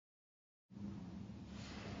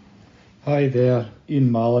Hi there,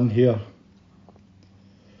 Ian Mallon here.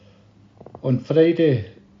 On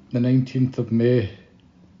Friday, the 19th of May,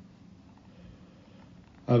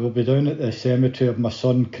 I will be down at the cemetery of my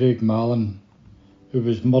son Craig Mallon, who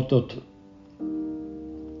was murdered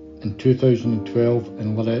in 2012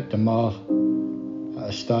 in Lorette de Mar at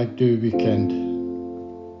a stag do weekend.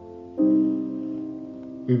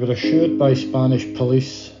 We were assured by Spanish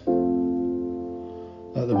police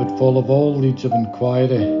that they would follow all leads of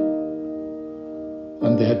inquiry,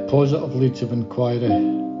 and they had positive leads of inquiry.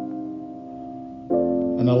 And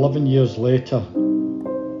 11 years later,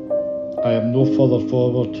 I am no further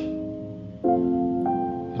forward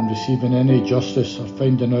in receiving any justice or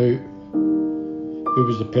finding out who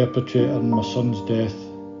was the perpetrator in my son's death.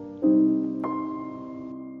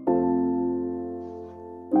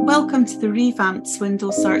 Welcome to the revamped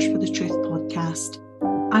Swindle Search for the Truth podcast.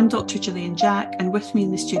 I'm Dr. Gillian Jack, and with me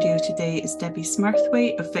in the studio today is Debbie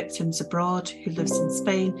Smurthwaite of Victims Abroad, who lives in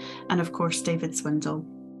Spain, and of course David Swindle.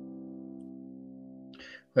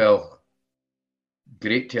 Well,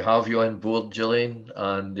 great to have you on board, Gillian,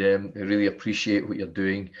 and I really appreciate what you're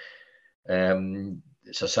doing.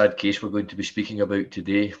 It's a sad case we're going to be speaking about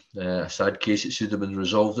today, a sad case that should have been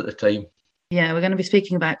resolved at the time. Yeah, we're going to be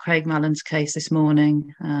speaking about Craig Mallon's case this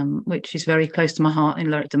morning, which is very close to my heart in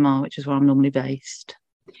Lorette de Mar, which is where I'm normally based.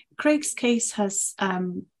 Craig's case has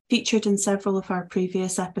featured in several of our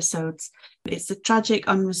previous episodes. It's a tragic,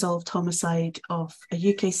 unresolved homicide of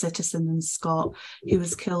a UK citizen and Scot who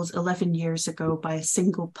was killed 11 years ago by a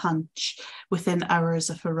single punch within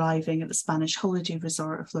hours of arriving at the Spanish holiday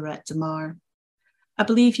resort of Lorette de Mar. I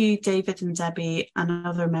believe you, David and Debbie, and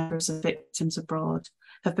other members of Victims Abroad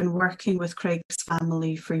have been working with Craig's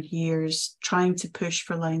family for years, trying to push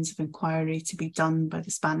for lines of inquiry to be done by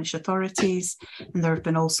the Spanish authorities. And there have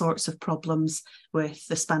been all sorts of problems with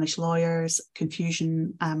the Spanish lawyers,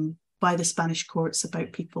 confusion by the Spanish courts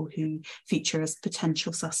about people who feature as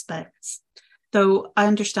potential suspects. Though I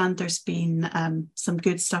understand there's been some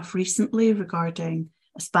good stuff recently regarding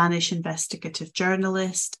a Spanish investigative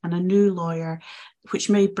journalist and a new lawyer,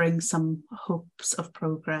 which may bring some hopes of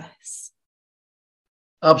progress.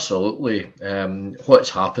 Absolutely.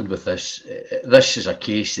 What's happened with this is a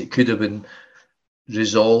case that could have been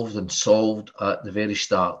resolved and solved at the very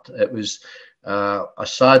start. It was a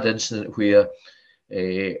sad incident where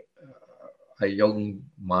a young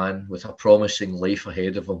man with a promising life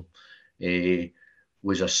ahead of him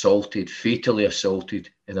was assaulted, fatally assaulted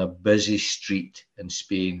in a busy street in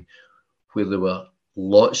Spain where there were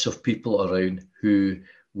lots of people around who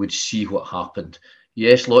would see what happened.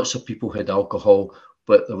 Yes, lots of people had alcohol,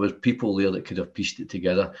 but there were people there that could have pieced it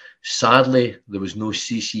together. Sadly, there was no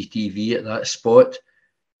CCTV at that spot.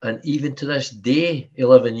 And even to this day,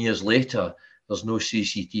 11 years later, there's no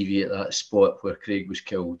CCTV at that spot where Craig was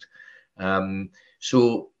killed.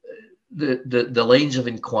 So the lines of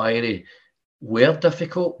inquiry were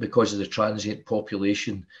difficult because of the transient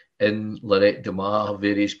population in Lorette de Mar,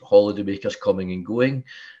 various holidaymakers coming and going.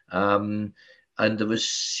 And there was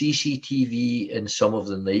CCTV in some of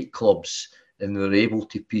the nightclubs, and they were able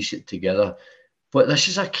to piece it together. But this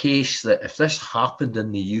is a case that if this happened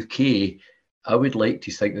in the UK, I would like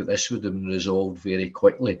to think that this would have been resolved very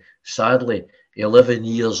quickly. Sadly, 11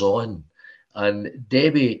 years on. And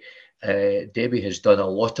Debbie has done a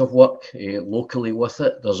lot of work locally with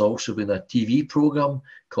it. There's also been a TV programme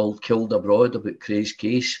called Killed Abroad about Craig's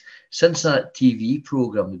case. Since that TV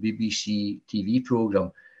programme, the BBC TV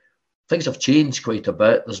programme, things have changed quite a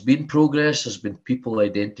bit. There's been progress. There's been people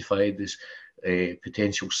identified as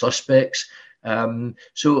potential suspects.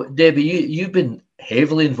 So, Debbie, you've been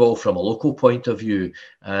heavily involved from a local point of view,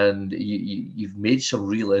 and you've made some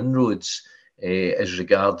real inroads as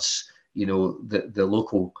regards, the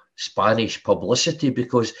local Spanish publicity,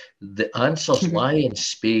 because the answers lie in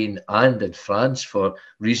Spain and in France for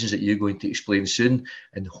reasons that you're going to explain soon,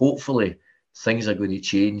 and hopefully things are going to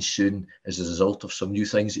change soon as a result of some new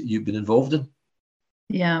things that you've been involved in.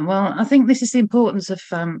 Yeah, well, I think this is the importance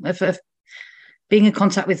of being in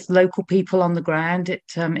contact with local people on the ground. It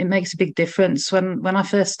makes a big difference. When I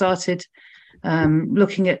first started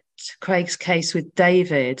looking at Craig's case with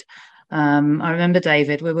David, I remember,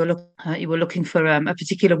 David, you were looking for a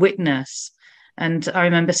particular witness, and I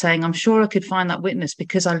remember saying, I'm sure I could find that witness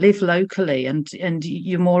because I live locally, and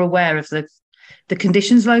you're more aware of the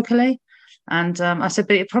conditions locally. And I said,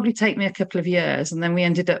 but it'd probably take me a couple of years. And then we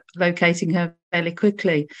ended up locating her fairly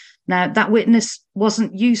quickly. Now, that witness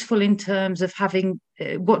wasn't useful in terms of having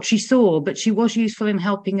what she saw, but she was useful in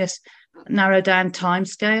helping us narrow down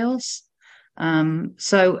timescales.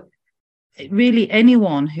 So really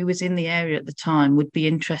anyone who was in the area at the time would be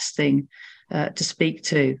interesting to speak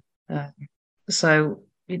to. So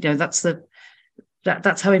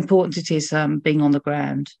that's how important it is, being on the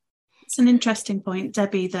ground. It's an interesting point,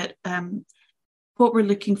 Debbie, that what we're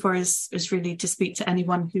looking for is really to speak to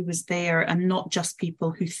anyone who was there, and not just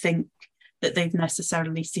people who think that they've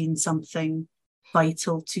necessarily seen something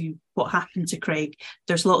vital to what happened to Craig.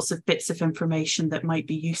 There's lots of bits of information that might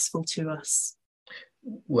be useful to us.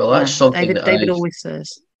 Well, that's something David always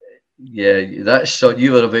says. Yeah, that's so.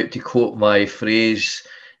 You were about to quote my phrase.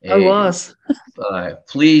 I was.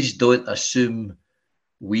 Please don't assume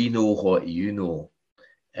we know what you know.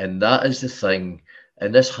 And that is the thing.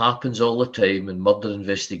 And this happens all the time in murder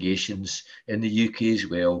investigations in the UK as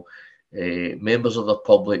well. Members of the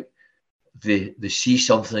public, they see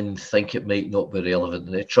something, think it might not be relevant,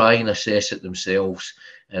 and they try and assess it themselves.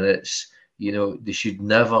 And it's, they should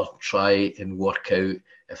never try and work out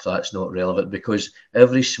if that's not relevant, because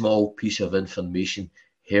every small piece of information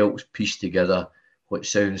helps piece together what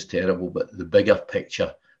sounds terrible, but the bigger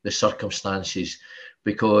picture, the circumstances,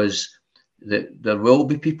 because there will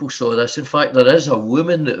be people saw this. In fact, there is a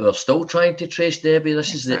woman that we're still trying to trace, Debbie.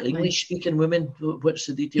 This is the English-speaking woman. What's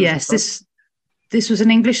the details? Yes, this was an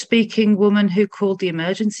English-speaking woman who called the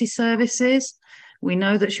emergency services. We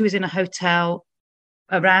know that she was in a hotel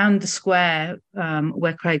around the square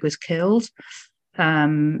where Craig was killed.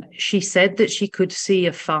 She said that she could see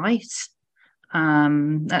a fight.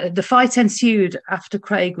 The fight ensued after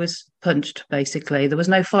Craig was punched, basically. There was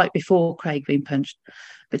no fight before Craig being punched,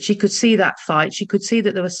 but she could see that fight. She could see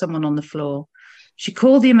that there was someone on the floor. She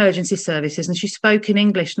called the emergency services and she spoke in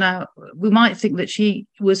English. Now, we might think that she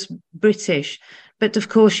was British, but of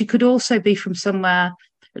course, she could also be from somewhere.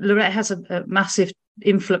 Lorette has a massive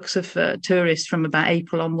influx of tourists from about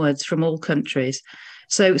April onwards from all countries.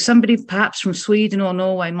 So somebody perhaps from Sweden or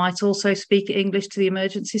Norway might also speak English to the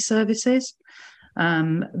emergency services.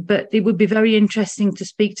 But it would be very interesting to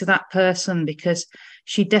speak to that person, because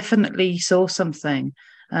she definitely saw something.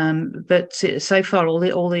 But so far, all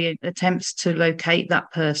the attempts to locate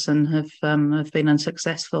that person have been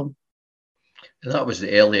unsuccessful. And that was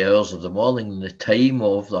the early hours of the morning. The time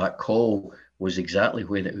of that call was exactly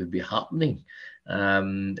when it would be happening.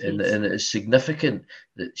 And it's significant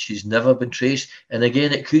that she's never been traced. And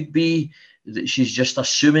again, it could be that she's just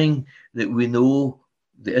assuming that we know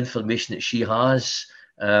the information that she has.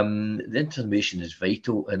 The information is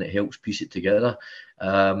vital and it helps piece it together.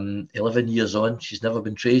 11 years on, she's never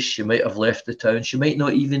been traced. She might have left the town. She might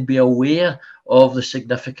not even be aware of the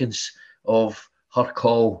significance of her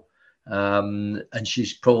call. And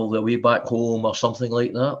she's probably away back home or something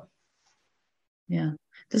like that. Yeah.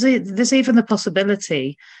 There's even the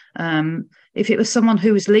possibility, if it was someone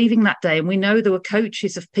who was leaving that day, and we know there were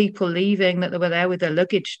coaches of people leaving that they were there with their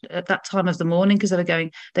luggage at that time of the morning because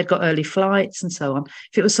they'd got early flights and so on.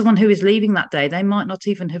 If it was someone who was leaving that day, they might not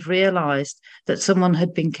even have realised that someone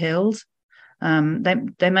had been killed.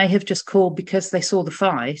 They may have just called because they saw the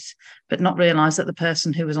fight, but not realised that the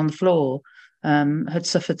person who was on the floor had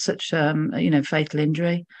suffered such fatal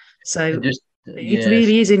injury. So it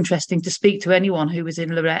really is interesting to speak to anyone who was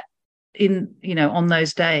in Lorette on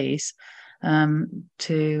those days,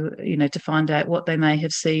 to find out what they may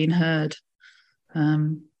have seen, heard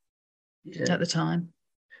at the time.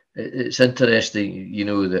 It's interesting,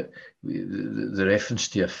 that the reference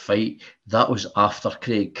to a fight, that was after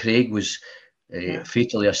Craig. Craig was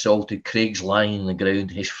fatally assaulted. Craig's lying on the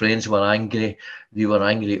ground. His friends were angry. They were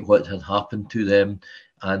angry at what had happened to them.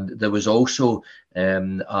 And there was also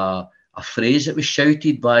a phrase that was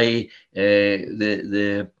shouted by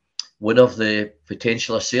the one of the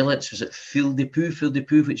potential assailants. Was it fil de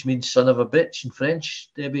pou, which means son of a bitch in French,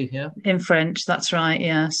 Debbie? Yeah, in French, that's right.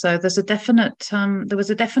 Yeah, so there was a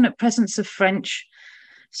definite presence of French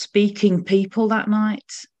speaking people that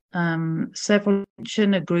night. Several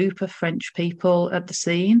mention a group of French people at the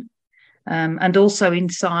scene, and also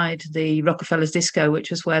inside the Rockefeller's disco, which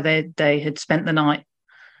was where they had spent the night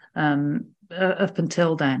up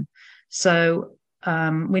until then. So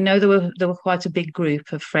we know there were quite a big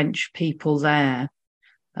group of French people there,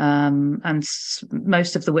 and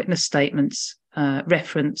most of the witness statements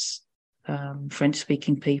reference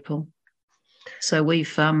French-speaking people. So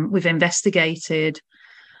we've investigated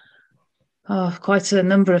quite a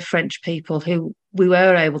number of French people who we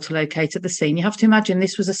were able to locate at the scene. You have to imagine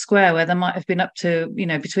this was a square where there might have been up to,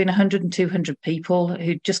 between 100 and 200 people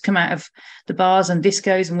who'd just come out of the bars and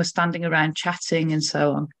discos and were standing around chatting and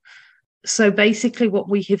so on. So basically what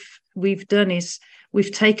we've done is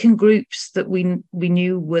we've taken groups that we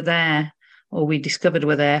knew were there, or we discovered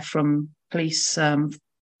were there from police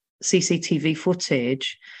CCTV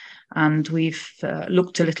footage, and we've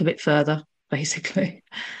looked a little bit further, basically.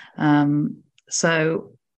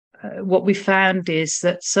 So what we found is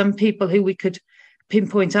that some people who we could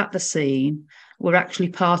pinpoint at the scene were actually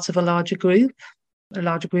part of a larger group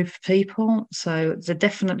of people. So there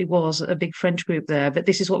definitely was a big French group there. But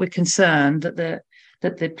this is what we're concerned that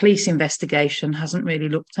the police investigation hasn't really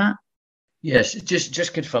looked at. Yes,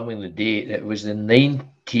 just confirming the date. It was the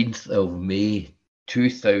 19th of May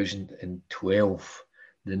 2012.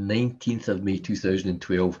 The 19th of May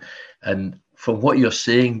 2012. And from what you're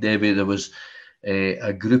saying, Debbie, there was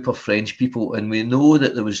a group of French people, and we know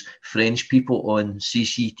that there was French people on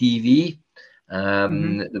CCTV.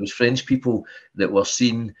 There was French people that were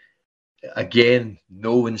seen, again,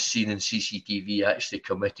 no one's seen in CCTV actually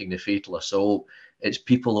committing the fatal assault. It's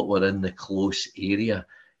people that were in the close area.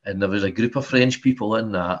 And there was a group of French people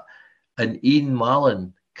in that. And Ian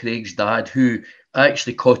Mallon, Craig's dad, who I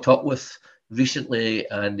actually caught up with recently,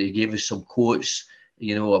 and he gave us some quotes,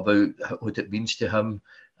 about what it means to him.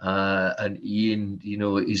 And Ian,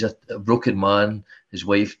 he's a broken man. His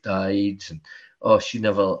wife died, and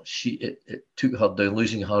it took her down,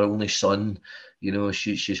 losing her only son.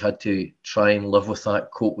 She's had to try and live with that,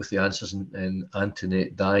 cope with the answers, and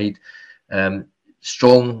Antoinette died.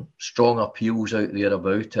 Strong appeals out there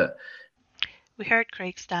about it. We heard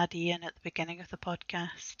Craig's dad Ian at the beginning of the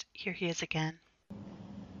podcast. Here he is again.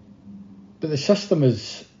 But the system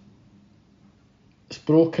it's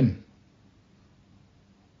broken.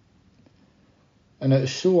 And it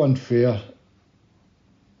is so unfair.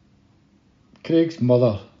 Craig's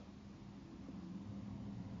mother,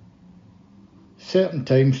 certain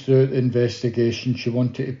times throughout the investigation, she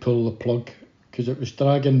wanted to pull the plug because it was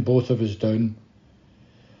dragging both of us down.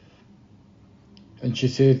 And she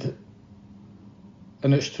said,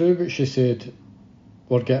 and it's true what she said,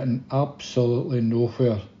 we're getting absolutely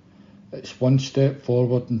nowhere. It's one step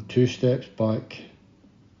forward and two steps back.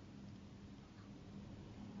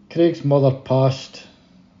 Craig's mother passed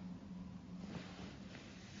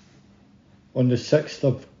on the 6th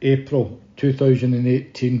of April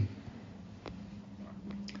 2018,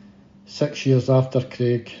 6 years after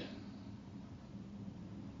Craig.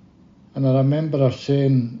 And I remember her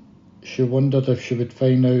saying she wondered if she would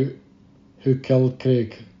find out who killed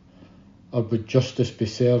Craig, or would justice be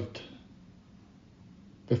served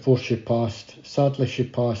before she passed. Sadly, she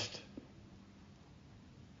passed,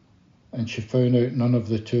 and she found out none of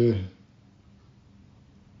the two.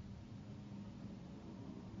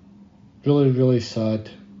 Really, really sad.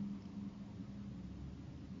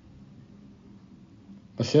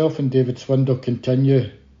 Myself and David Swindle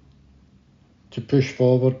continue to push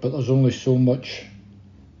forward, but there's only so much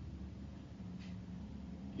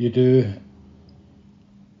you do.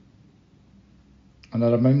 And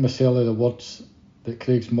I remind myself of the words that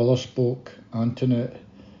Craig's mother spoke, Antoinette: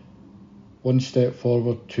 one step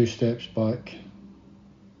forward, two steps back.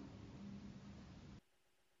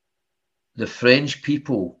 The French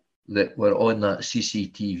people that were on that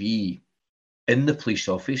CCTV in the police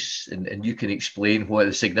office, and you can explain what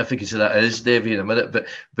the significance of that is, Debbie, in a minute,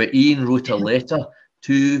 but Ian wrote a letter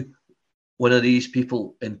to one of these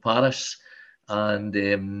people in Paris, and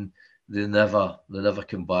they never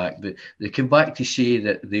came back. They came back to say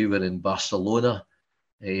that they were in Barcelona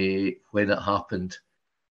when it happened,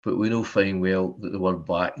 but we know fine well that they were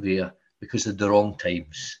back there because of the wrong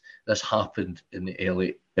times. This happened in the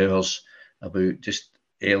early hours, about just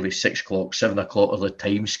early 6 o'clock, 7 o'clock are the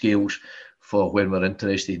time scales for when we're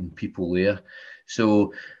interested in people there.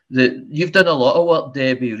 So you've done a lot of work,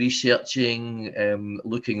 Debbie, researching,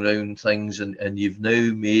 looking around things, and you've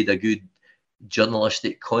now made a good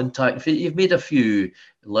journalistic contact. You've made a few.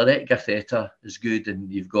 Lorette Garceta is good,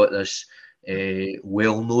 and you've got this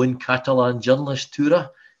well-known Catalan journalist,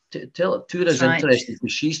 Tura. Tura's right. Interesting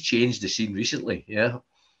because she's changed the scene recently, yeah?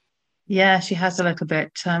 Yeah, she has a little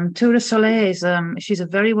bit. Tura Soler is she's a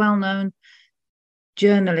very well-known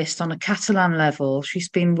journalist on a Catalan level. She's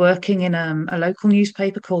been working in a local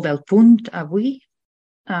newspaper called El Punt Avui.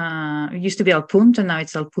 It used to be El Punt, and now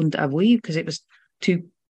it's El Punt Avui because it was two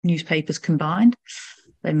newspapers combined.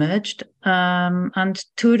 They merged. And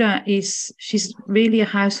Tura she's really a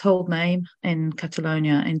household name in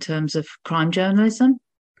Catalonia in terms of crime journalism.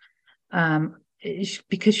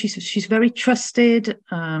 Because she's very trusted,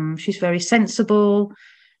 she's very sensible,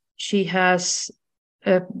 she has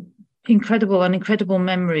an incredible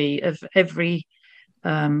memory of every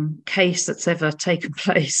case that's ever taken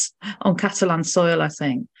place on Catalan soil, I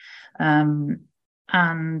think,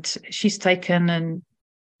 and she's taken an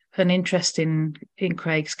interest in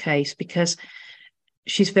Craig's case because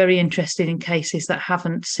she's very interested in cases that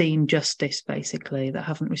haven't seen justice, basically, that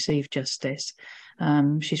haven't received justice.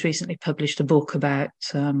 She's recently published a book about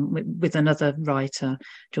with another writer,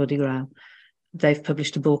 Jordi Grau, they've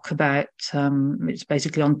published a book about, it's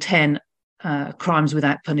basically on 10 crimes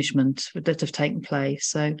without punishment that have taken place.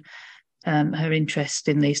 So her interest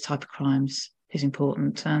in these type of crimes is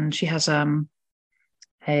important. And she has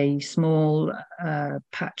a small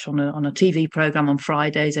patch on a TV program on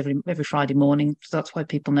Fridays, every Friday morning. So that's why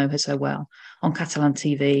people know her so well, on Catalan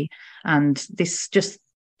TV. And this just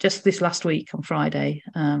this last week on Friday,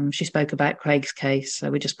 she spoke about Craig's case. So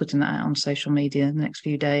we're just putting that out on social media in the next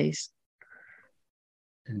few days.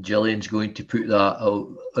 And Gillian's going to put that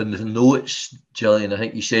out on the notes. Gillian, I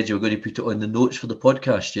think you said you were going to put it on the notes for the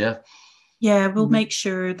podcast, yeah? Yeah, we'll make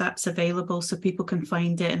sure that's available so people can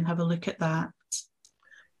find it and have a look at that.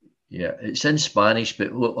 Yeah, it's in Spanish,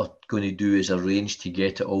 but what we're going to do is arrange to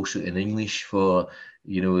get it also in English for,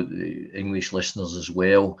 the English listeners as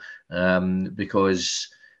well, because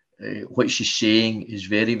what she's saying is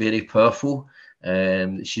very, very powerful.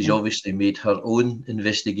 She's obviously made her own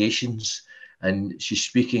investigations, and she's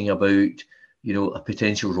speaking about, a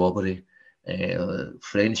potential robbery.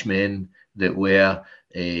 French men that were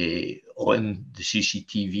on the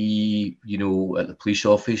CCTV, at the police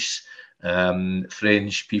office.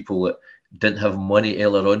 French people that didn't have money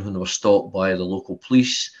earlier on when they were stopped by the local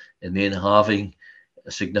police, and then having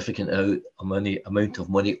a significant amount of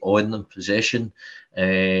money on them, possession,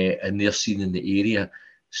 and they're seen in the area.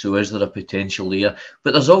 So is there a potential there?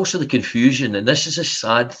 But there's also the confusion, and this is a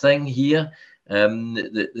sad thing here,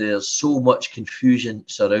 that there's so much confusion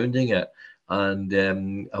surrounding it, and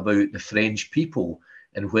about the French people,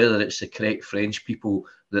 and whether it's the correct French people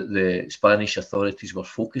that the Spanish authorities were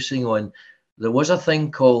focusing on. There was a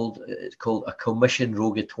thing called a commission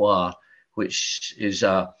rogatoire, which is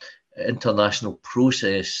a international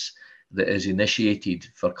process that is initiated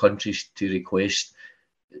for countries to request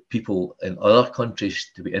people in other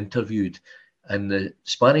countries to be interviewed. And the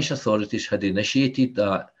Spanish authorities had initiated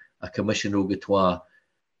a commission rogatoire.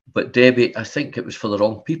 But Debbie, I think it was for the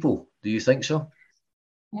wrong people. Do you think so?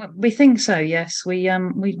 Well, we think so, yes. We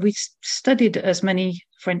studied as many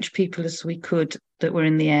French people as we could that were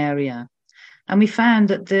in the area. And we found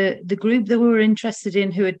that the group that we were interested in,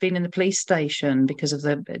 who had been in the police station because of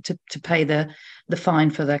to pay the fine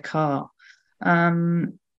for their car,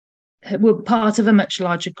 were part of a much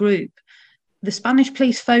larger group. The Spanish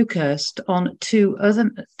police focused on two other.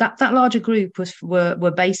 That larger group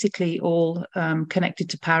were basically all connected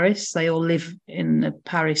to Paris. They all live in the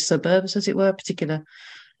Paris suburbs, as it were, a particular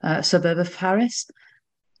suburb of Paris.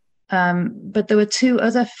 But there were two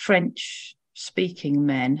other French-speaking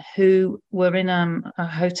men who were in a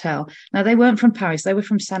hotel. Now, they weren't from Paris. They were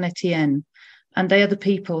from Saint-Étienne. And they are the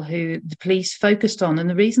people who the police focused on. And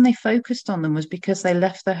the reason they focused on them was because they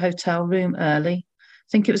left their hotel room early. I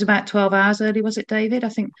think it was about 12 hours early, was it, David? I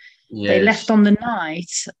think They left on the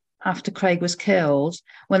night after Craig was killed,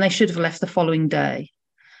 when they should have left the following day.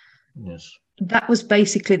 Yes. That was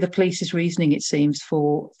basically the police's reasoning, it seems,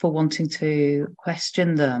 for wanting to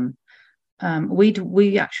question them.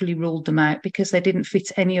 We actually ruled them out because they didn't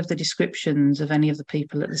fit any of the descriptions of any of the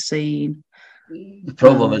people at the scene. The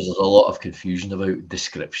problem is there's a lot of confusion about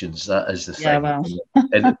descriptions. That is the thing. Yeah, well.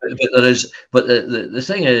 but the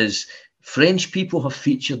thing is, French people have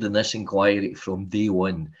featured in this inquiry from day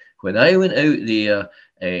one. When I went out there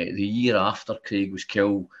the year after Craig was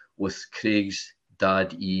killed with Craig's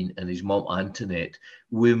dad Ian and his mum Antoinette,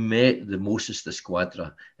 we met the Mossos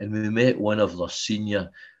d'Esquadra, and we met one of their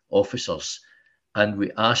senior officers, and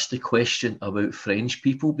we asked the question about French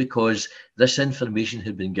people because this information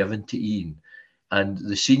had been given to Ian, and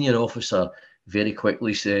the senior officer very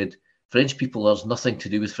quickly said, French people, there's nothing to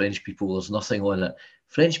do with French people, there's nothing on it.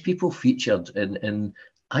 French people featured, and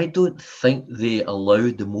I don't think they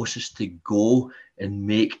allowed the Mossos to go and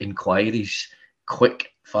make inquiries, quick,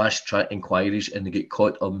 fast-track inquiries, and they get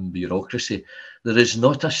caught up in bureaucracy. There is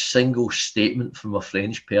not a single statement from a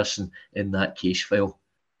French person in that case file.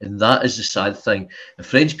 And that is the sad thing. If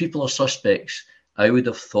French people are suspects, I would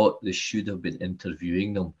have thought they should have been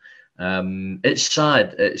interviewing them. It's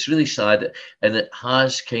sad. It's really sad. And it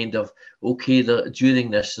has kind of,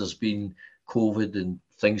 during this, there's been COVID and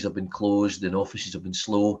things have been closed and offices have been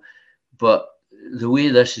slow. But the way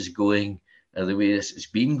this is going, the way this has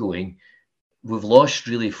been going, we've lost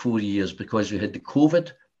really 4 years because we had the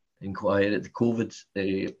COVID inquiry, the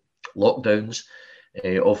COVID lockdowns,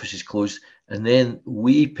 offices closed. And then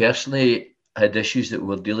we personally had issues that we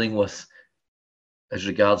were dealing with as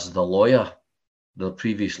regards the lawyer, the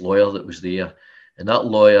previous lawyer that was there. And that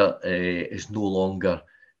lawyer is no longer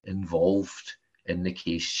involved in the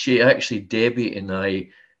case. She actually, Debbie and I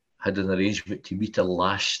had an arrangement to meet her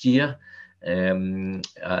last year, and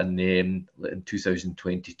in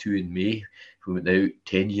 2022 in May. We went out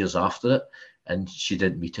 10 years after it. and she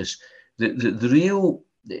didn't meet us. The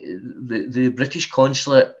British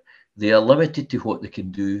consulate, they are limited to what they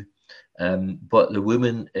can do, but the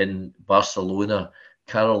woman in Barcelona,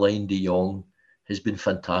 Caroline de Jong, has been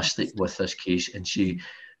fantastic with this case, and she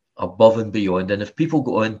above and beyond. And if people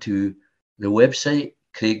go onto the website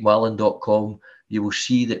craigmallon.com, you will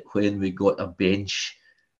see that when we got a bench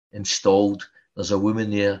installed, there's a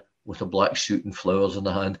woman there with a black suit and flowers in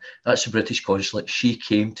her hand. That's the British consulate. She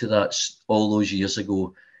came to that all those years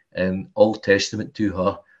ago, and all testament to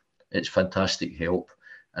her. It's fantastic help.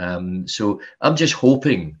 So I'm just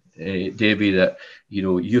hoping, Debbie, that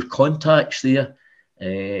your contacts there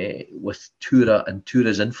with Tura and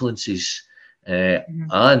Tura's influences,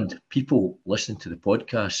 and people listening to the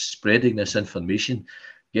podcast, spreading this information,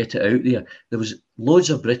 get it out there. There was loads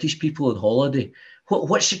of British people on holiday.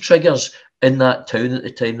 What's the triggers in that town at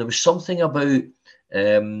the time? There was something about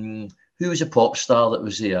who was a pop star that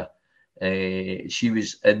was there. She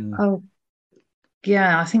was in. Oh,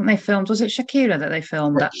 yeah, I think they filmed. Was it Shakira that they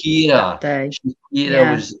filmed that day?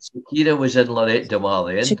 Shakira was in Lorette de Mar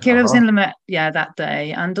then. Shakira was in Lorette, that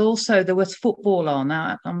day, and also there was football on.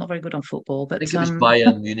 Now I'm not very good on football, but I think it was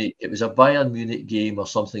Bayern Munich. It was a Bayern Munich game or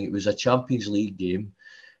something. It was a Champions League game.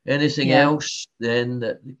 Anything else then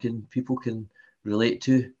that people can relate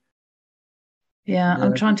to? Yeah,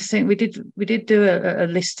 I'm trying to think. We did do a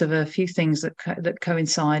list of a few things that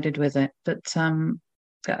coincided with it, but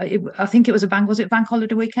I think it was was it bank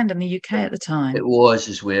holiday weekend in the UK at the time? It was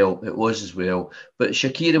as well. But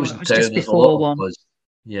Shakira was in town. Just before one.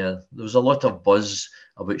 Yeah, there was a lot of buzz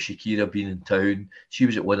about Shakira being in town. She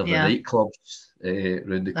was at one of the nightclubs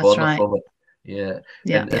around the corner from it.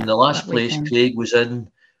 Yeah. And the last place weekend Craig was in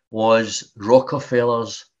was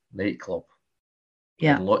Rockefeller's nightclub.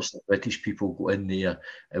 Yeah. And lots of British people go in there.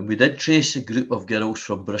 And we did trace a group of girls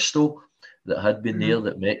from Bristol that had been there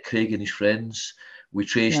that met Craig and his friends. We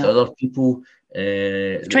traced other people.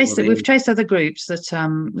 We've traced other groups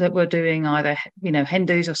that were doing either hen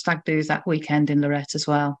do's or stag do's that weekend in Lorette as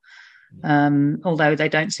well. Although they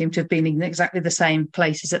don't seem to have been in exactly the same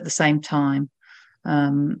places at the same time.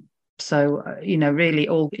 So really,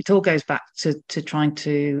 it all goes back to trying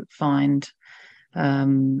to find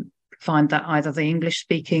that either the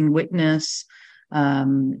English-speaking witness,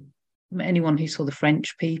 anyone who saw the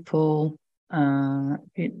French people.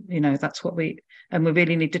 That's what we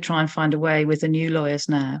really need to try and find a way with the new lawyers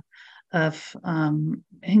now of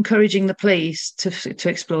encouraging the police to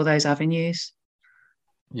explore those avenues.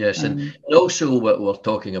 Yes, and also what we're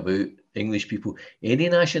talking about, English people, any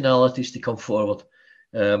nationalities to come forward.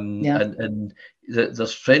 And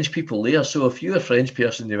there's French people there. So if you're a French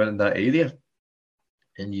person, you were in that area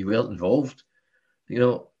and you weren't involved,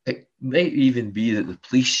 it might even be that the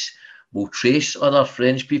police will trace other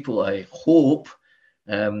French people, I hope.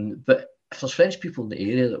 But if there's French people in the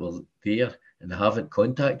area that were there and they haven't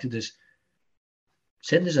contacted us,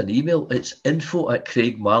 send us an email. It's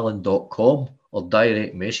info@craigmallon.com or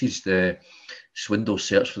direct message the Swindle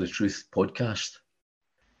Search for the Truth podcast.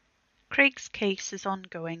 Craig's case is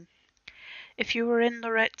ongoing. If you were in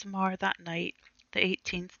Lorette de Mar that night, the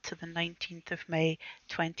 18th to the 19th of May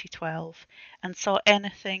 2012, and saw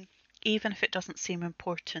anything, even if it doesn't seem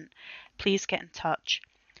important, please get in touch.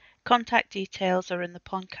 Contact details are in the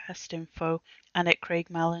podcast info and at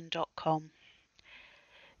craigmallon.com.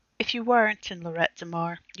 If you weren't in Lorette de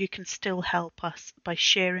Mar, you can still help us by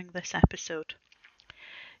sharing this episode.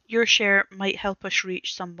 Your share might help us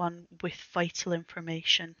reach someone with vital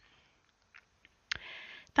information.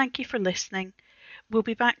 Thank you for listening. We'll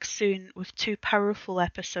be back soon with 2 powerful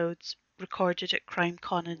episodes recorded at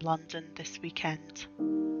CrimeCon in London this weekend.